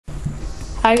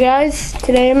Hi guys,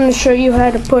 today I'm going to show you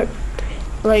how to put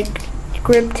like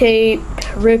grip tape,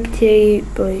 rip tape,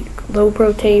 like low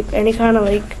pro tape, any kind of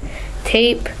like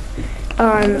tape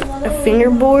on a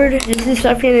fingerboard. This is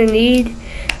stuff you're going to need: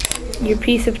 your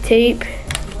piece of tape,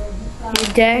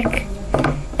 your deck,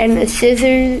 and a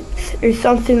scissors or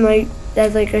something like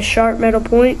that's like a sharp metal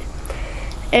point.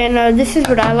 And this is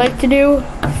what I like to do.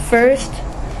 First,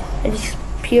 I just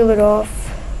peel it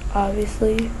off,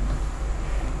 obviously.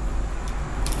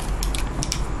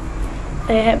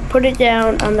 I put it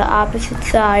down on the opposite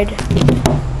side,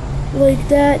 like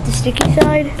that, the sticky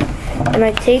side, and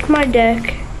I take my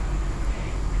deck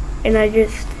and I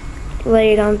just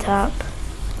lay it on top,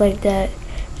 like that,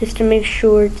 just to make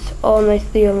sure it's all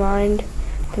nicely aligned.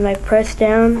 Then I press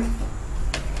down,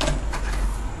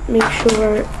 make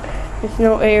sure there's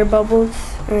no air bubbles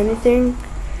or anything.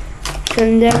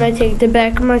 And then I take the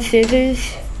back of my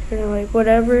scissors, or like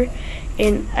whatever,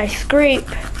 and I scrape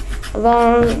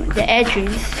along the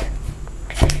edges,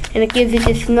 and it gives it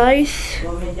this nice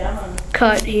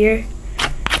cut here,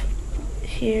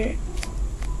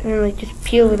 and like just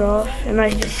peel it off. And I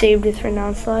just saved this for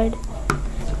non-slide.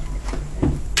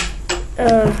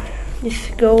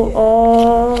 Just go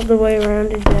all the way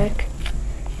around the deck,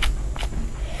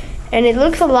 and it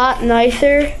looks a lot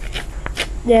nicer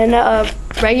than a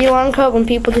regular one cut when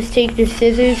people just take their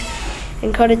scissors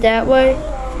and cut it that way.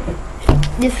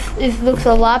 This looks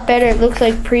a lot better. It looks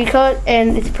like pre-cut,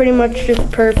 and it's pretty much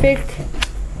just perfect.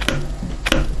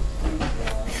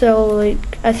 So like,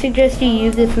 I suggest you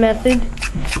use this method,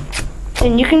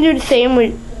 and you can do the same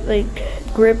with like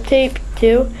grip tape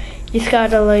too. You just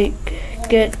gotta like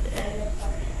get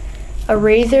a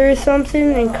razor or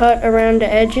something and cut around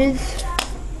the edges.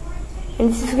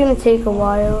 And this is gonna take a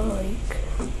while, like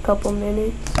a couple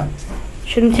minutes.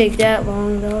 Shouldn't take that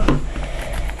long though.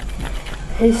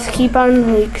 Just keep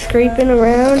on like scraping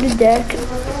around the deck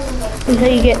until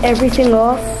you get everything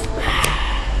off.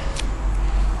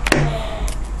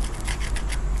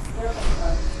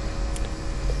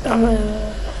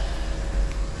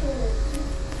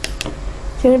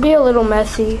 It's gonna be a little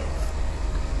messy.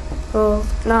 Well,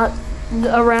 not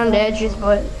around the edges,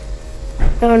 but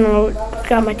I don't know,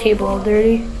 got my table all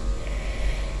dirty.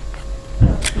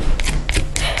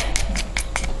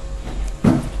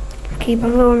 Keep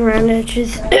on going around the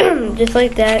edges, just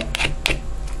like that.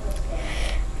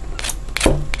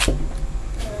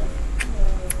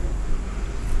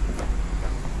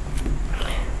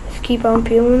 Just keep on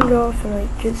peeling it off and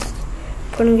like just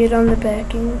putting it on the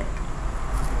backing.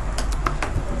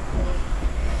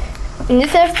 In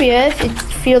this FPS, it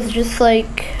feels just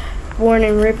like worn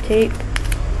and rip tape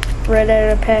right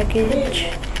out of a package.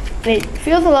 And it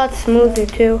feels a lot smoother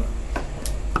too.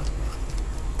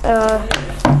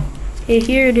 Yeah,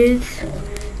 here it is.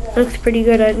 Looks pretty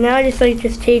good. Now I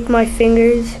just take my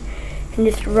fingers and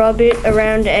just rub it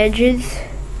around the edges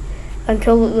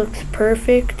until it looks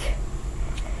perfect.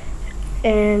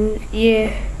 And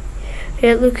yeah,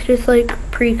 it looks just like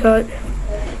pre-cut.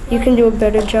 You can do a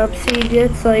better job. See,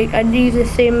 that's like, I'd use the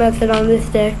same method on this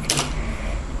deck.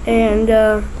 And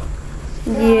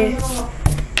yeah,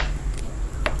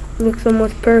 looks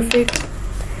almost perfect.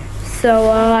 So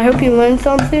I hope you learned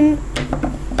something.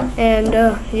 And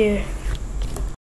yeah.